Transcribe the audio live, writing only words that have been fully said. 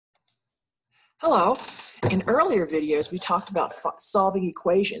Hello. In earlier videos, we talked about solving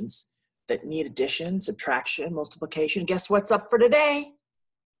equations that need addition, subtraction, multiplication. Guess what's up for today?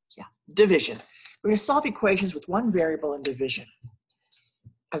 Yeah, division. We're going to solve equations with one variable in division.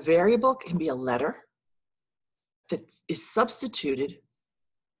 A variable can be a letter that is substituted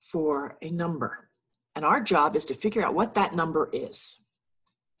for a number. And our job is to figure out what that number is.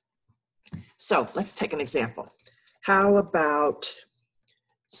 So let's take an example. How about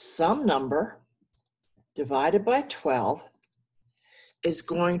some number divided by 12 is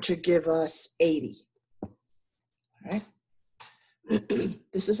going to give us 80. All right?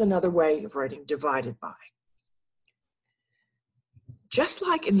 This is another way of writing divided by. Just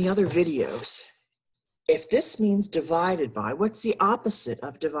like in the other videos, if this means divided by, what's the opposite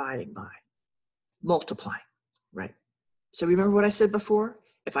of dividing by? Multiplying, right? So remember what I said before?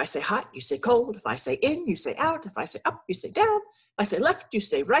 If I say hot, you say cold. If I say in, you say out. If I say up, you say down. If I say left, you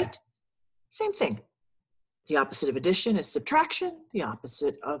say right. Same thing. The opposite of addition is subtraction. The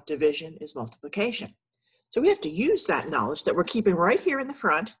opposite of division is multiplication. So we have to use that knowledge that we're keeping right here in the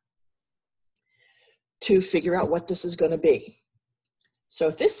front to figure out what this is going to be. So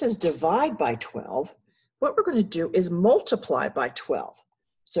if this says divide by 12, what we're going to do is multiply by 12.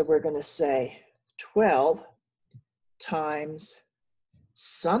 So we're going to say 12 times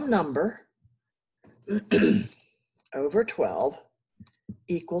some number over 12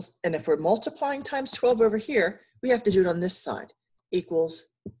 equals, and if we're multiplying times 12 over here, we have to do it on this side, equals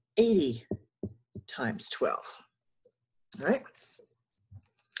 80 times 12. All right?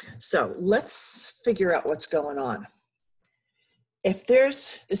 So let's figure out what's going on. If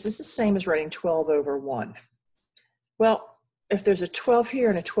this is the same as writing 12 over 1. Well, if there's a 12 here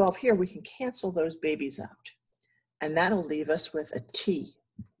and a 12 here, we can cancel those babies out. And that'll leave us with a t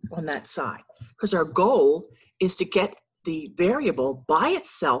on that side. Because our goal is to get the variable by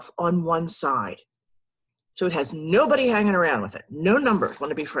itself on one side. So it has nobody hanging around with it. No numbers want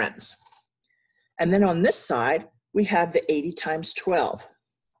to be friends. And then on this side, we have the 80 times 12.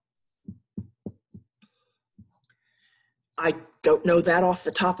 I don't know that off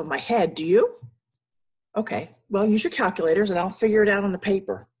the top of my head, do you? Okay, well, use your calculators and I'll figure it out on the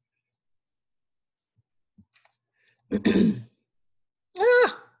paper.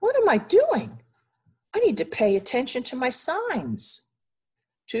 What am I doing? I need to pay attention to my signs.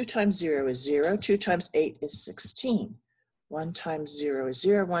 2 times 0 is 0. 2 times 8 is 16. 1 times 0 is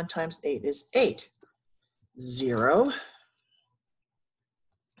 0. 1 times 8 is 8. 0,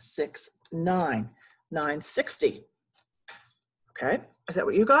 6, 9. 9, 60. Okay, is that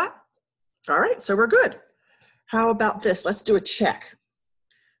what you got? All right, so we're good. How about this? Let's do a check.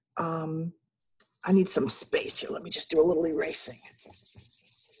 I need some space here. Let me just do a little erasing.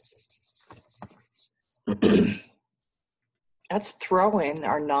 Let's throw in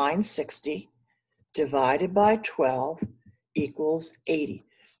our 960 divided by 12 equals 80.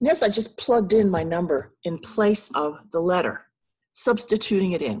 Notice I just plugged in my number in place of the letter,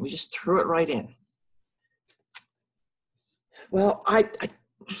 substituting it in. We just threw it right in. Well, I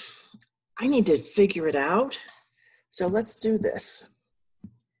need to figure it out. So let's do this.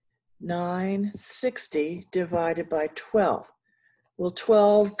 960 divided by 12. Will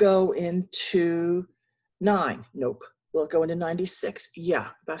 12 go into 9? Nope. Will it go into 96? Yeah.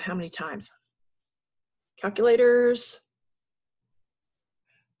 About how many times? Calculators.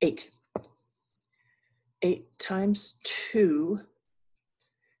 8. 8 times 2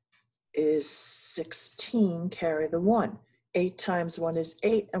 is 16. Carry the 1. 8 times 1 is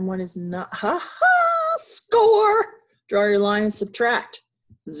 8, and 1 is not. Ha ha! Score! Draw your line and subtract.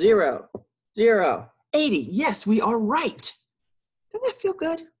 0, 0, 80. Yes, we are right. Doesn't that feel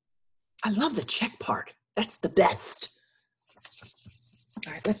good? I love the check part. That's the best.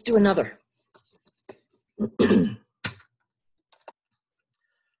 All right, let's do another.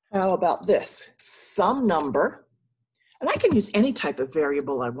 How about this? Some number, and I can use any type of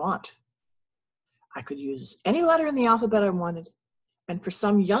variable I want. I could use any letter in the alphabet I wanted. And for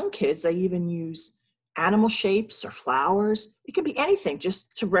some young kids, I even use animal shapes or flowers. It can be anything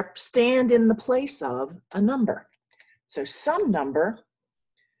just to stand in the place of a number. So some number,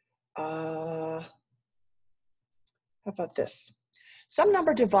 how about this? Some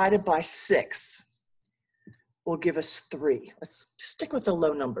number divided by 6 will give us 3. Let's stick with the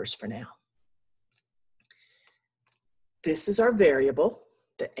low numbers for now. This is our variable.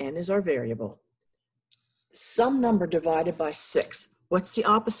 The n is our variable. Some number divided by 6. What's the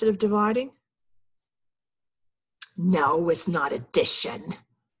opposite of dividing? No, it's not addition.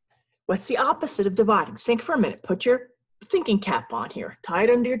 What's the opposite of dividing? Think for a minute. Put your thinking cap on here. Tie it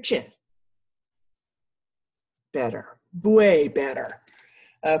under your chin. Better. Way better.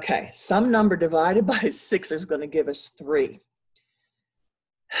 Okay, some number divided by 6 is going to give us 3.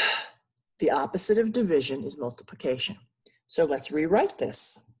 The opposite of division is multiplication. So let's rewrite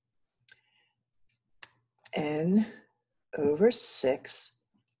this. N over 6,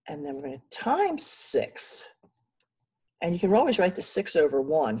 and then we're going to times 6. And you can always write the 6 over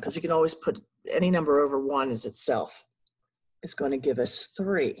 1, because you can always put any number over 1 as itself. It's going to give us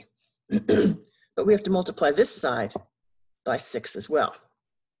 3. But we have to multiply this side by 6 as well.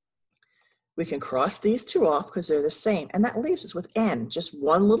 We can cross these two off because they're the same, and that leaves us with n, just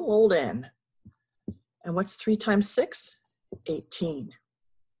one little old n. And what's 3 times 6? 18.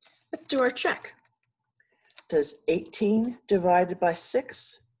 Let's do our check. Does 18 divided by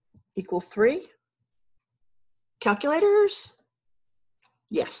 6 equal 3? Calculators?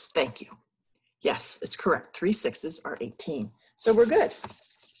 Yes, thank you. Yes, it's correct. 3 6s are 18. So we're good.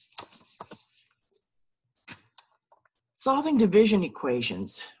 Solving division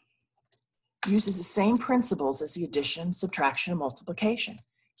equations uses the same principles as the addition, subtraction, and multiplication.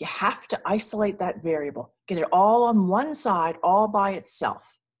 You have to isolate that variable. Get it all on one side, all by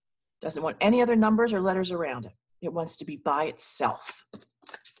itself. Doesn't want any other numbers or letters around it. It wants to be by itself.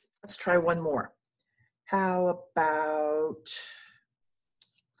 Let's try one more. How about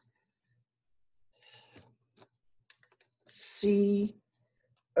C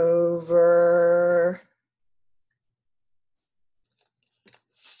over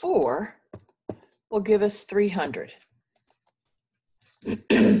 4 will give us 300.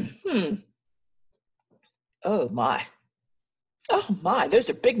 Oh my. Oh my, those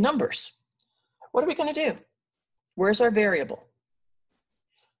are big numbers. What are we going to do? Where's our variable?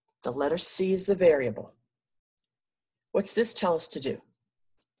 The letter C is the variable. What's this tell us to do?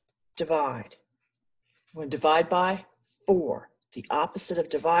 Divide. We're going to divide by 4. The opposite of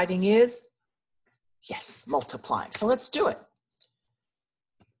dividing is, yes, multiplying. So let's do it.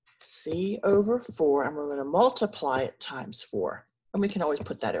 C over 4, and we're going to multiply it times 4. And we can always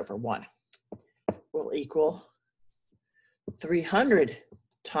put that over 1. Will equal 300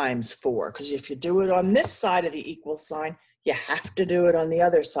 times 4, because if you do it on this side of the equal sign, you have to do it on the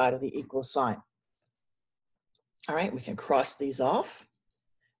other side of the equal sign. All right, we can cross these off.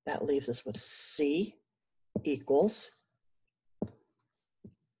 That leaves us with C equals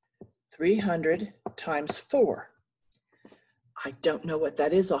 300 times 4. I don't know what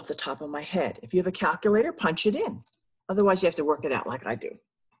that is off the top of my head. If you have a calculator, punch it in. Otherwise, you have to work it out like I do.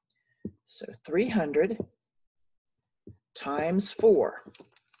 So 300 times 4.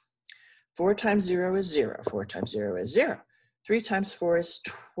 4 times 0 is 0. 4 times 0 is 0. 3 times 4 is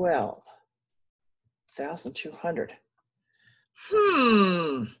 12. 1,200.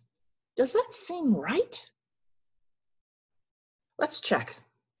 Does that seem right? Let's check.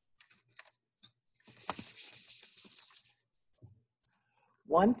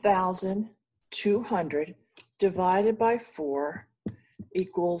 1,200 divided by 4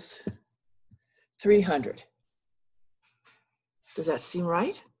 equals 300. Does that seem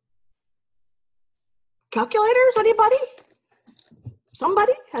right? Calculators, anybody?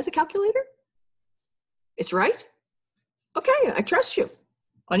 Somebody has a calculator? It's right? Okay, I trust you.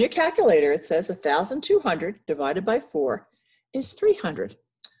 On your calculator, it says 1,200 divided by 4 is 300.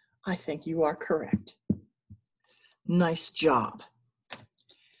 I think you are correct. Nice job.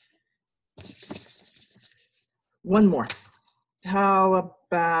 One more. How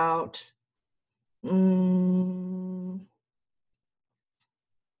about, let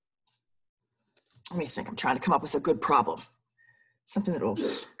me think, I'm trying to come up with a good problem. Something that will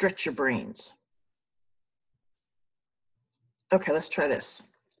stretch your brains. Okay, let's try this.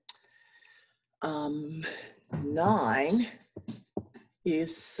 9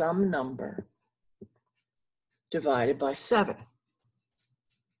 is some number divided by 7.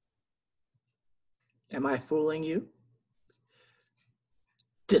 Am I fooling you?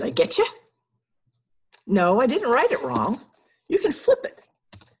 Did I get you? No, I didn't write it wrong. You can flip it.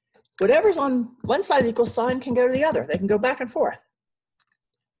 Whatever's on one side of the equal sign can go to the other. They can go back and forth.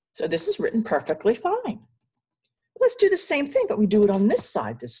 So this is written perfectly fine. Let's do the same thing, but we do it on this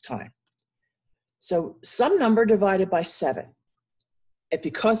side this time. So some number divided by 7. And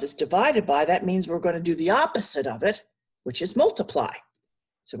because it's divided by, that means we're going to do the opposite of it, which is multiply.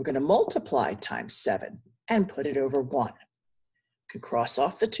 So we're going to multiply times 7 and put it over 1. We can cross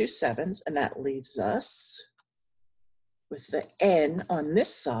off the 2 7s, and that leaves us with the n on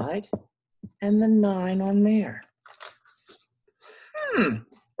this side and the 9 on there.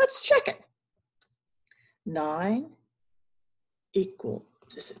 Let's check it. 9 equal,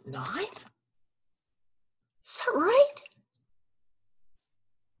 is it 9? Is that right?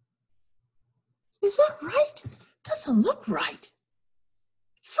 Is that right? Doesn't look right.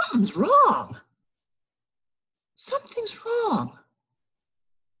 Something's wrong. Something's wrong.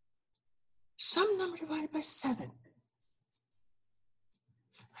 Some number divided by 7.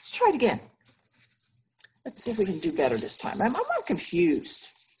 Let's try it again. Let's see if we can do better this time. I'm confused.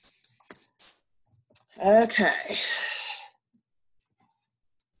 Okay.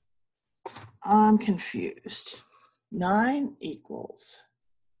 I'm confused. 9 equals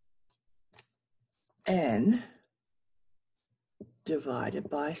n divided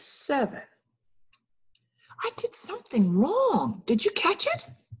by 7. I did something wrong. Did you catch it?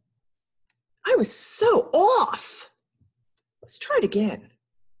 I was so off. Let's try it again.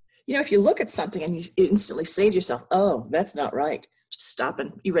 You know, if you look at something and you instantly say to yourself, oh, that's not right, just stop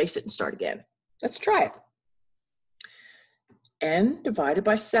and erase it and start again. Let's try it. N divided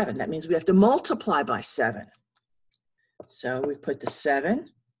by 7. That means we have to multiply by 7. So we put the 7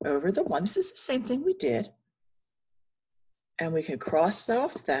 over the 1. This is the same thing we did. And we can cross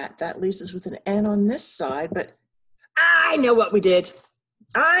off that. That leaves us with an n on this side, but I know what we did.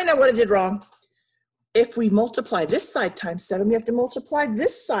 I know what I did wrong. If we multiply this side times 7, we have to multiply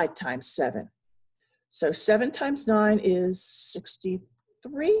this side times 7. So 7 times 9 is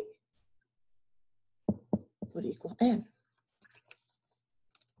 63 would equal n.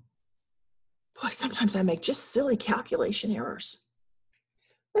 Boy, sometimes I make just silly calculation errors.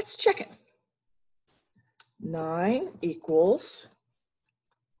 Let's check it. 9 equals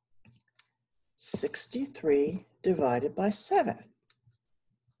 63 divided by 7.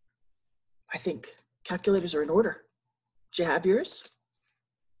 I think calculators are in order. Do you have yours?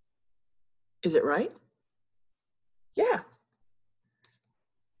 Is it right? Yeah.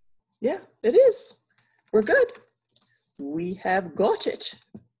 Yeah, it is. We're good. We have got it.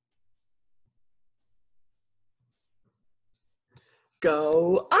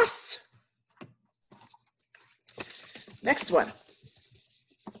 Go us. Next one.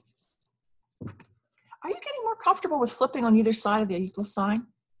 Are you getting more comfortable with flipping on either side of the equal sign?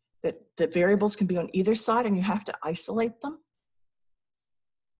 That the variables can be on either side and you have to isolate them?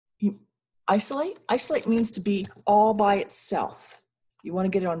 You isolate? Isolate means to be all by itself. You want to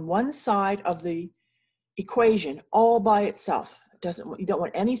get it on one side of the equation all by itself. You don't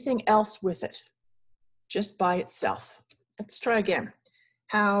want anything else with it, just by itself. Let's try again.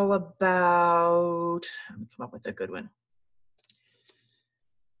 How about, let me come up with a good one.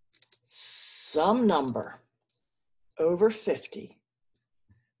 Some number over 50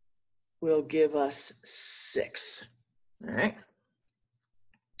 will give us 6. All right.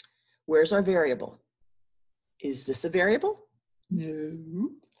 Where's our variable? Is this a variable? No.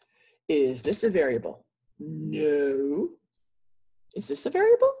 Is this a variable? No. Is this a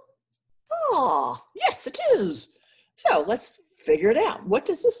variable? Ah, yes, it is. So let's figure it out. What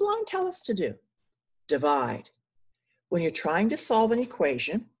does this line tell us to do? Divide. When you're trying to solve an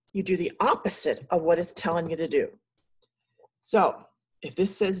equation, you do the opposite of what it's telling you to do. So if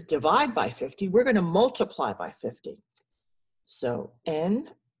this says divide by 50, we're going to multiply by 50. So n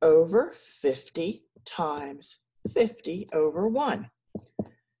over 50 times 50 over 1.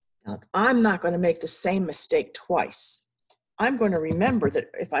 Now, I'm not going to make the same mistake twice. I'm going to remember that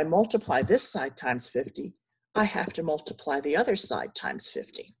if I multiply this side times 50, I have to multiply the other side times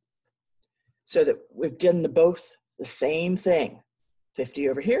 50. So that we've done both the same thing. 50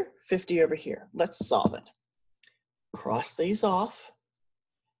 over here, 50 over here. Let's solve it. Cross these off.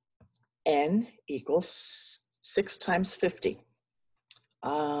 N equals 6 times 50.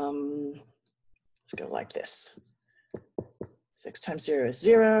 Let's go like this. 6 times 0 is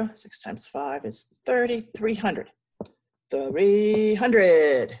 0. 6 times 5 is 30. 300.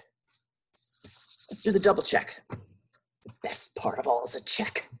 300. Let's do the double check. The best part of all is a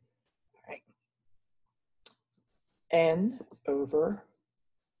check. All right. N over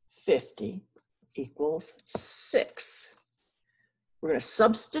 50 equals 6. We're going to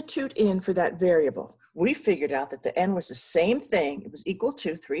substitute in for that variable. We figured out that the n was the same thing. It was equal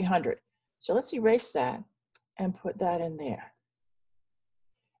to 300. So let's erase that and put that in there.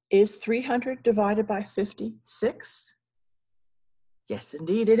 Is 300 divided by 50 6? Yes,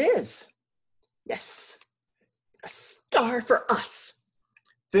 indeed it is. Yes. A star for us.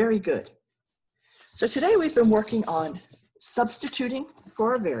 Very good. So today we've been working on substituting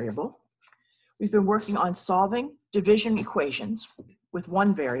for a variable. We've been working on solving division equations with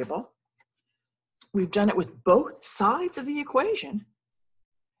one variable. We've done it with both sides of the equation,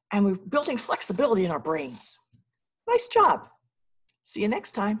 and we're building flexibility in our brains. Nice job. See you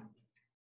next time.